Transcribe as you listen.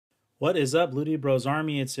What is up, Ludi Bros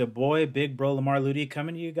Army? It's your boy, Big Bro Lamar Ludi,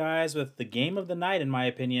 coming to you guys with the game of the night, in my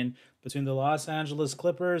opinion, between the Los Angeles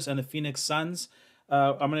Clippers and the Phoenix Suns.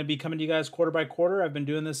 I'm going to be coming to you guys quarter by quarter. I've been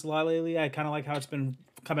doing this a lot lately. I kind of like how it's been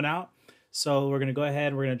coming out. So we're going to go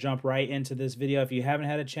ahead. We're going to jump right into this video. If you haven't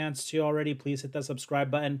had a chance to already, please hit that subscribe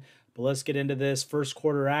button. But let's get into this first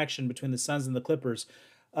quarter action between the Suns and the Clippers.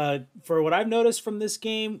 For what I've noticed from this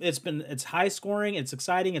game, it's high scoring, it's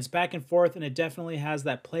exciting, it's back and forth, and it definitely has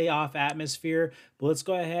that playoff atmosphere. But let's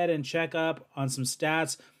go ahead and check up on some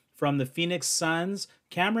stats from the Phoenix Suns.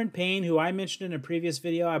 Cameron Payne, who I mentioned in a previous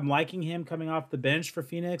video, I'm liking him coming off the bench for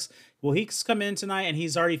Phoenix. Well, he's come in tonight and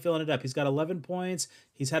he's already filling it up. He's got 11 points.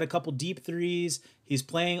 He's had a couple deep threes. He's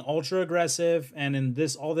playing ultra aggressive, and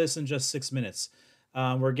all this in just 6 minutes.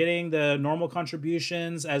 We're getting the normal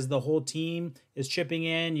contributions as the whole team is chipping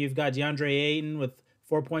in. You've got DeAndre Ayton with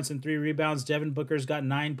 4 points and 3 rebounds. Devin Booker's got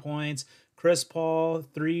 9 points. Chris Paul,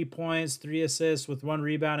 3 points, 3 assists with 1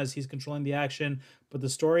 rebound as he's controlling the action. But the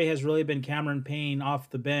story has really been Cameron Payne off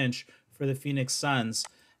the bench for the Phoenix Suns.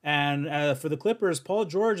 And for the Clippers, Paul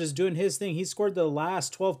George is doing his thing. He scored the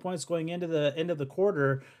last 12 points going into the end of the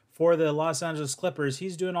quarter for the Los Angeles Clippers.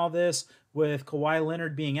 He's doing all this with Kawhi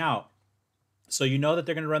Leonard being out. So you know that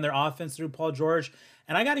they're going to run their offense through Paul George.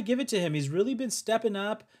 And I got to give it to him. He's really been stepping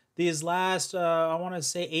up these last, I want to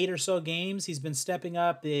say 8 or so games. He's been stepping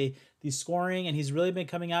up the scoring, and he's really been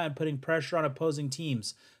coming out and putting pressure on opposing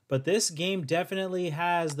teams. But this game definitely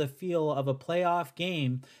has the feel of a playoff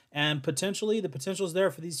game, and potentially the potential is there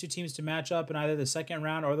for these two teams to match up in either the second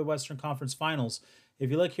round or the Western Conference Finals. If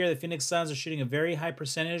you look here, the Phoenix Suns are shooting a very high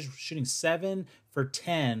percentage, shooting 7 for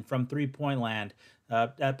 10 from three-point land,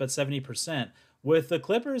 at about 70%. With the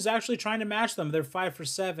Clippers actually trying to match them, they're 5 for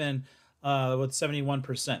 7 with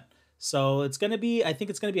 71%. So it's going to be, I think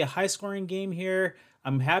it's going to be a high-scoring game here.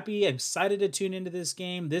 I'm happy, excited to tune into this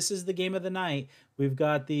game. This is the game of the night. We've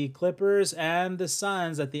got the Clippers and the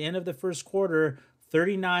Suns at the end of the first quarter,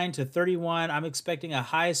 39-31. I'm expecting a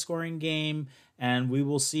high-scoring game, and we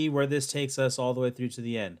will see where this takes us all the way through to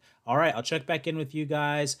the end. All right, I'll check back in with you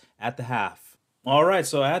guys at the half. All right,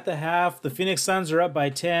 so at the half, the Phoenix Suns are up by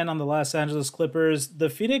 10 on the Los Angeles Clippers. The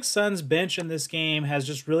Phoenix Suns bench in this game has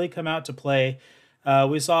just really come out to play.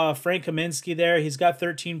 We saw Frank Kaminsky there. He's got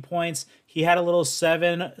 13 points. He had a little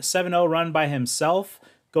 7-0 run by himself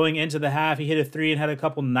going into the half. He hit a 3 and had a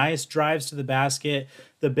couple nice drives to the basket.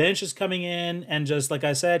 The bench is coming in, and just like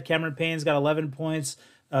I said, Cameron Payne's got 11 points,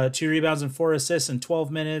 2 rebounds and 4 assists in 12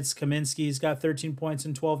 minutes. Kaminsky's got 13 points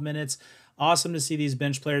in 12 minutes. Awesome to see these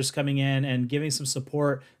bench players coming in and giving some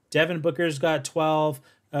support. Devin Booker's got 12.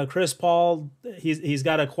 Chris Paul, he's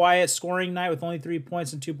got a quiet scoring night with only 3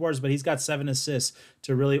 points and 2 boards, but he's got 7 assists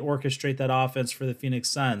to really orchestrate that offense for the Phoenix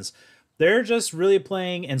Suns. They're just really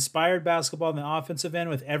playing inspired basketball on the offensive end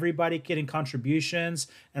with everybody getting contributions.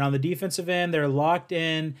 And on the defensive end, they're locked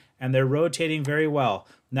in and they're rotating very well.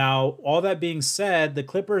 Now, all that being said, the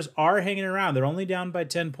Clippers are hanging around. They're only down by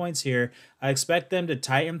 10 points here. I expect them to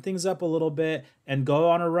tighten things up a little bit and go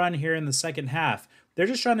on a run here in the second half. They're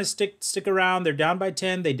just trying to stick around. They're down by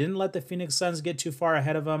 10. They didn't let the Phoenix Suns get too far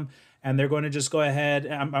ahead of them, and they're going to just go ahead.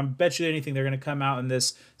 I bet you anything they're going to come out in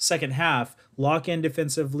this second half, lock in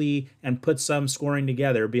defensively, and put some scoring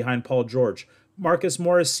together behind Paul George. Marcus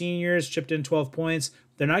Morris Sr.'s chipped in 12 points.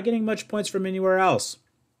 They're not getting much points from anywhere else.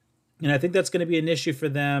 And I think that's going to be an issue for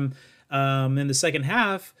them in the second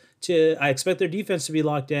half. I expect their defense to be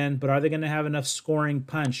locked in, but are they going to have enough scoring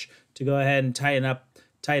punch to go ahead and tighten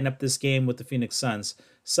up this game with the Phoenix Suns?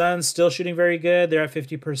 Suns still shooting very good. They're at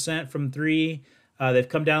 50% from 3. They've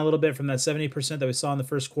come down a little bit from that 70% that we saw in the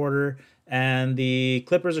first quarter. And the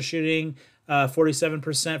Clippers are shooting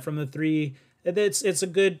 47% from the 3. It's a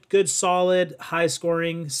good, solid, high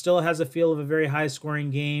scoring. Still has a feel of a very high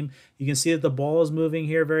scoring game. You can see that the ball is moving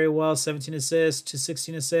here very well. 17 assists to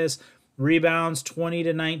 16 assists, rebounds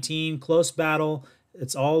 20-19, close battle.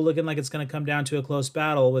 It's all looking like it's going to come down to a close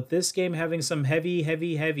battle, with this game having some heavy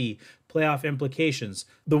playoff implications.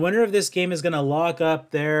 The winner of this game is going to lock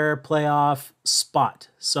up their playoff spot.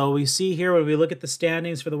 So we see here when we look at the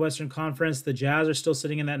standings for the Western Conference, the Jazz are still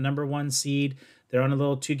sitting in that #1 seed. They're on a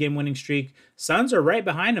little 2-game winning streak. Suns are right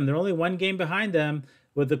behind them. They're only 1 game behind them,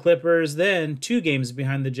 with the Clippers then 2 games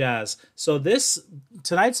behind the Jazz. So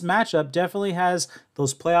tonight's matchup definitely has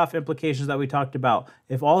those playoff implications that we talked about.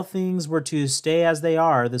 If all things were to stay as they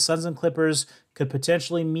are, the Suns and Clippers could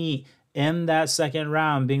potentially meet in that second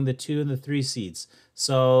round, being the 2 and the 3 seeds.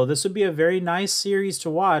 So this would be a very nice series to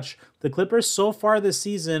watch. The Clippers so far this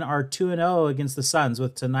season are 2-0 against the Suns,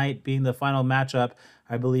 with tonight being the final matchup,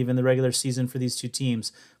 I believe, in the regular season for these two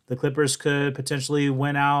teams. The Clippers could potentially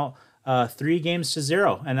win out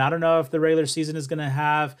 3-0. And I don't know if the regular season is going to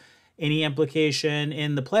have any implication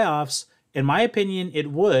in the playoffs. In my opinion,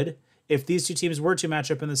 it would. If these two teams were to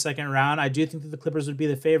match up in the second round, I do think that the Clippers would be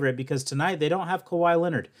the favorite because tonight they don't have Kawhi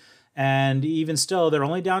Leonard. And even still, they're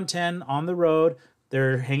only down 10 on the road.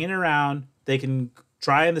 They're hanging around. They can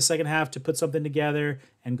try in the second half to put something together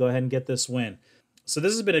and go ahead and get this win. So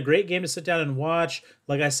this has been a great game to sit down and watch.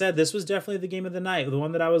 Like I said, this was definitely the game of the night, the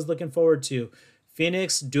one that I was looking forward to.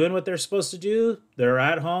 Phoenix doing what they're supposed to do. They're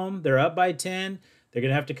at home. They're up by 10. They're going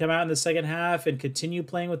to have to come out in the second half and continue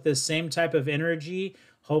playing with this same type of energy.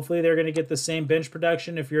 Hopefully they're going to get the same bench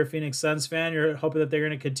production. If you're a Phoenix Suns fan, you're hoping that they're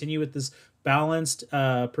going to continue with this balanced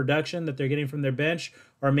production that they're getting from their bench.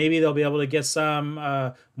 Or maybe they'll be able to get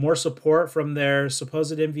some more support from their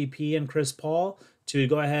supposed MVP and Chris Paul to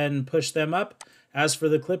go ahead and push them up. As for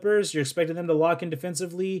the Clippers, you're expecting them to lock in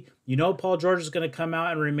defensively. You know Paul George is going to come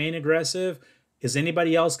out and remain aggressive. Is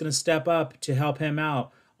anybody else going to step up to help him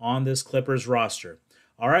out on this Clippers roster?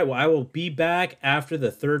 All right, well, I will be back after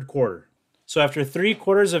the third quarter. So after 3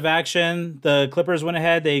 quarters of action, the Clippers went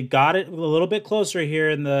ahead. They got it a little bit closer here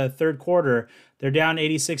in the third quarter. They're down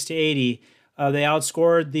 86-80. They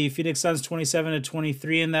outscored the Phoenix Suns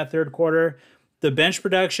 27-23 in that third quarter. The bench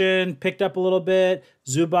production picked up a little bit.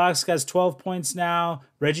 Zubac has 12 points now.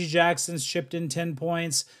 Reggie Jackson's chipped in 10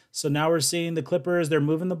 points. So now we're seeing the Clippers. They're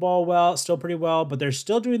moving the ball well, still pretty well, but they're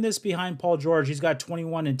still doing this behind Paul George. He's got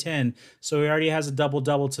 21 and 10, so he already has a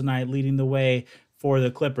double-double tonight, leading the way for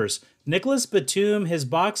the Clippers. Nicholas Batum, his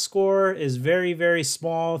box score is very, very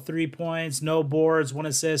small. 3 points, no boards, 1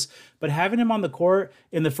 assist. But having him on the court,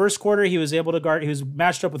 in the first quarter, he was able to guard. He was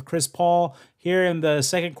matched up with Chris Paul. Here in the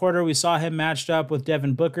second quarter, we saw him matched up with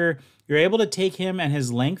Devin Booker. You're able to take him and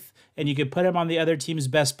his length, and you could put him on the other team's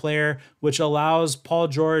best player, which allows Paul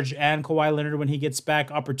George and Kawhi Leonard, when he gets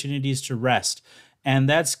back, opportunities to rest. And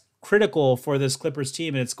that's critical for this Clippers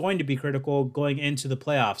team, and it's going to be critical going into the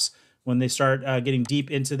playoffs when they start getting deep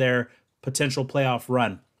into their potential playoff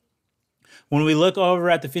run. When we look over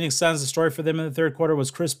at the Phoenix Suns, the story for them in the third quarter was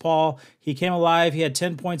Chris Paul. He came alive. He had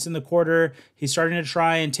 10 points in the quarter. He's starting to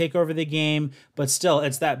try and take over the game, but still,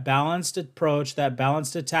 it's that balanced approach, that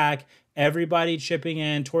balanced attack, everybody chipping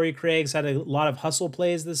in. Torrey Craig's had a lot of hustle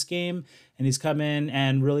plays this game, and he's come in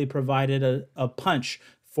and really provided a punch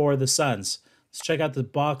for the Suns. Let's check out the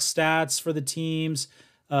box stats for the teams.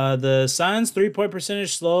 The Suns' 3-point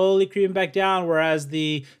percentage slowly creeping back down, whereas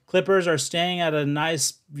the Clippers are staying at a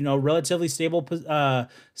nice, relatively stable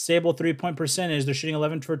 3-point percentage. They're shooting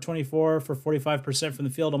 11 for 24 for 45% from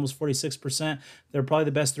the field, almost 46%. They're probably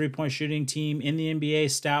the best 3-point shooting team in the NBA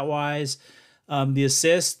stat-wise. The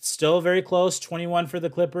assists still very close, 21 for the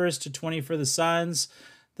Clippers to 20 for the Suns.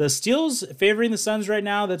 The steals favoring the Suns right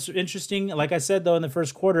now, that's interesting. Like I said, though, in the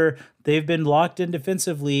first quarter, they've been locked in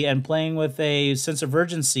defensively and playing with a sense of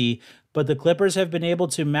urgency, but the Clippers have been able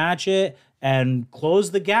to match it and close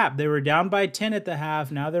the gap. They were down by 10 at the half.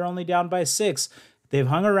 Now they're only down by 6. They've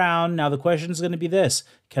hung around. Now the question is going to be this.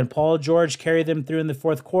 Can Paul George carry them through in the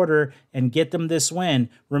fourth quarter and get them this win?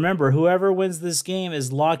 Remember, whoever wins this game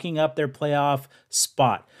is locking up their playoff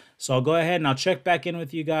spot. So I'll go ahead and I'll check back in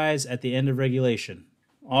with you guys at the end of regulation.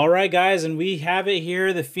 All right, guys, and we have it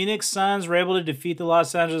here. The Phoenix Suns were able to defeat the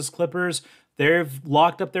Los Angeles Clippers. They've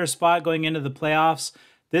locked up their spot going into the playoffs.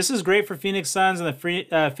 This is great for Phoenix Suns and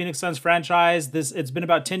the Phoenix Suns franchise. It's been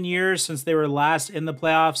about 10 years since they were last in the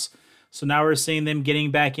playoffs, so now we're seeing them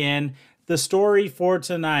getting back in. The story for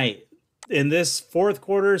tonight, in this fourth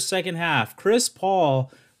quarter, second half, Chris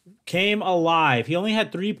Paul came alive. He only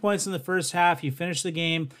had 3 points in the first half. He finished the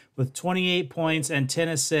game with 28 points and 10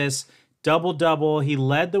 assists. Double-double. He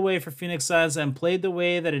led the way for Phoenix Suns and played the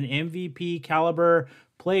way that an MVP caliber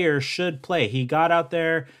player should play. He got out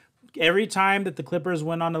there. Every time that the Clippers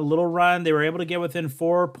went on a little run, they were able to get within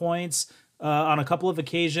 4 points on a couple of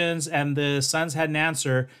occasions, and the Suns had an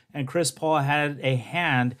answer, and Chris Paul had a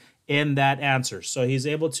hand in that answer. So he's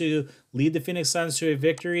able to lead the Phoenix Suns to a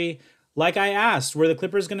victory. Like I asked, were the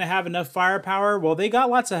Clippers going to have enough firepower? Well, they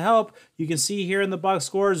got lots of help. You can see here in the box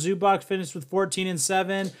score, Zubac finished with 14 and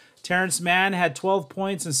 7. Terrence Mann had 12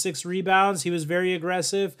 points and 6 rebounds. He was very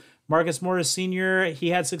aggressive. Marcus Morris Sr., he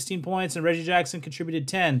had 16 points, and Reggie Jackson contributed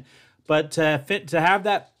 10. But to have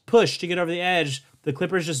that push to get over the edge, the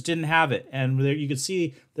Clippers just didn't have it. And you could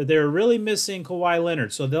see that they were really missing Kawhi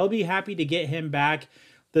Leonard. So they'll be happy to get him back.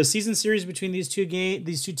 The season series between these two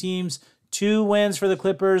teams, 2 wins for the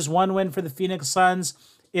Clippers, 1 win for the Phoenix Suns.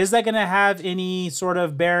 Is that going to have any sort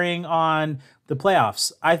of bearing on the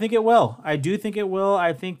playoffs? I think it will. I do think it will.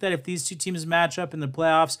 I think that if these two teams match up in the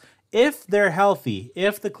playoffs, if they're healthy,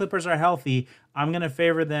 if the Clippers are healthy, I'm going to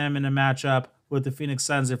favor them in a matchup with the Phoenix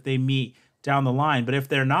Suns if they meet down the line. But if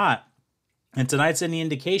they're not, and tonight's any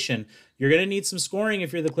indication, you're going to need some scoring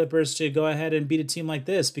if you're the Clippers to go ahead and beat a team like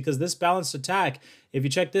this, because this balanced attack, if you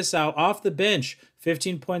check this out, off the bench,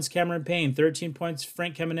 15 points Cameron Payne, 13 points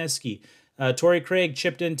Frank Kaminsky, Torrey Craig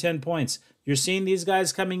chipped in 10 points. You're seeing these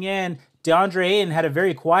guys coming in. DeAndre Ayton had a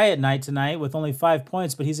very quiet night tonight with only 5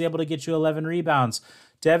 points, but he's able to get you 11 rebounds.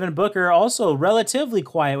 Devin Booker also relatively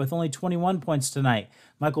quiet with only 21 points tonight.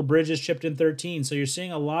 Michael Bridges chipped in 13. So you're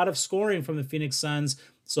seeing a lot of scoring from the Phoenix Suns.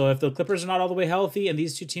 So if the Clippers are not all the way healthy and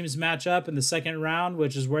these two teams match up in the second round,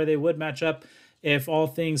 which is where they would match up if all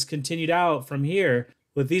things continued out from here,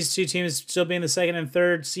 with these two teams still being the second and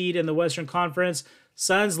third seed in the Western Conference,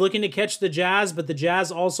 Suns looking to catch the Jazz, but the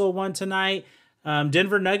Jazz also won tonight.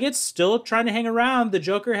 Denver Nuggets still trying to hang around. The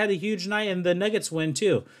Joker had a huge night, and the Nuggets win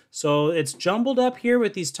too. So it's jumbled up here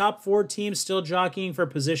with these top 4 teams still jockeying for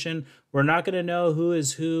position. We're not going to know who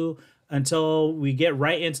is who until we get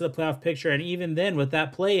right into the playoff picture. And even then, with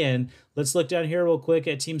that play-in, let's look down here real quick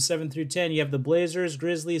at teams 7 through 10. You have the Blazers,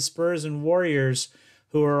 Grizzlies, Spurs, and Warriors,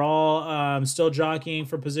 who are all still jockeying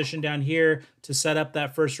for position down here to set up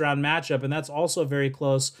that first-round matchup. And that's also very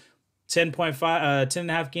close.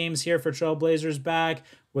 10.5 games here for Trailblazers back,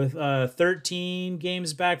 with 13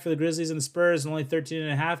 games back for the Grizzlies and the Spurs, and only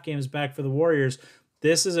 13.5 games back for the Warriors.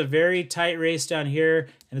 This is a very tight race down here,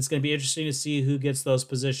 and it's going to be interesting to see who gets those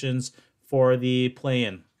positions for the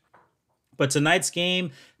play-in. But tonight's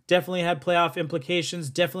game definitely had playoff implications,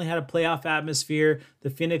 definitely had a playoff atmosphere. The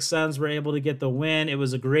Phoenix Suns were able to get the win. It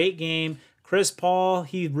was a great game. Chris Paul,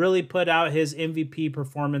 he really put out his MVP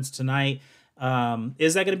performance tonight.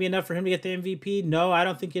 Is that going to be enough for him to get the MVP? No, I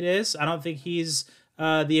don't think it is. I don't think he's the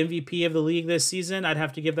MVP of the league this season. I'd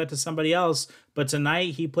have to give that to somebody else. But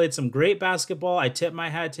tonight, he played some great basketball. I tip my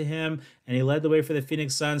hat to him, and he led the way for the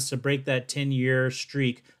Phoenix Suns to break that 10-year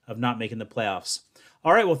streak of not making the playoffs.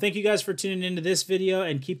 All right, well, thank you guys for tuning into this video,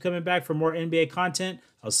 and keep coming back for more NBA content.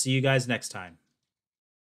 I'll see you guys next time.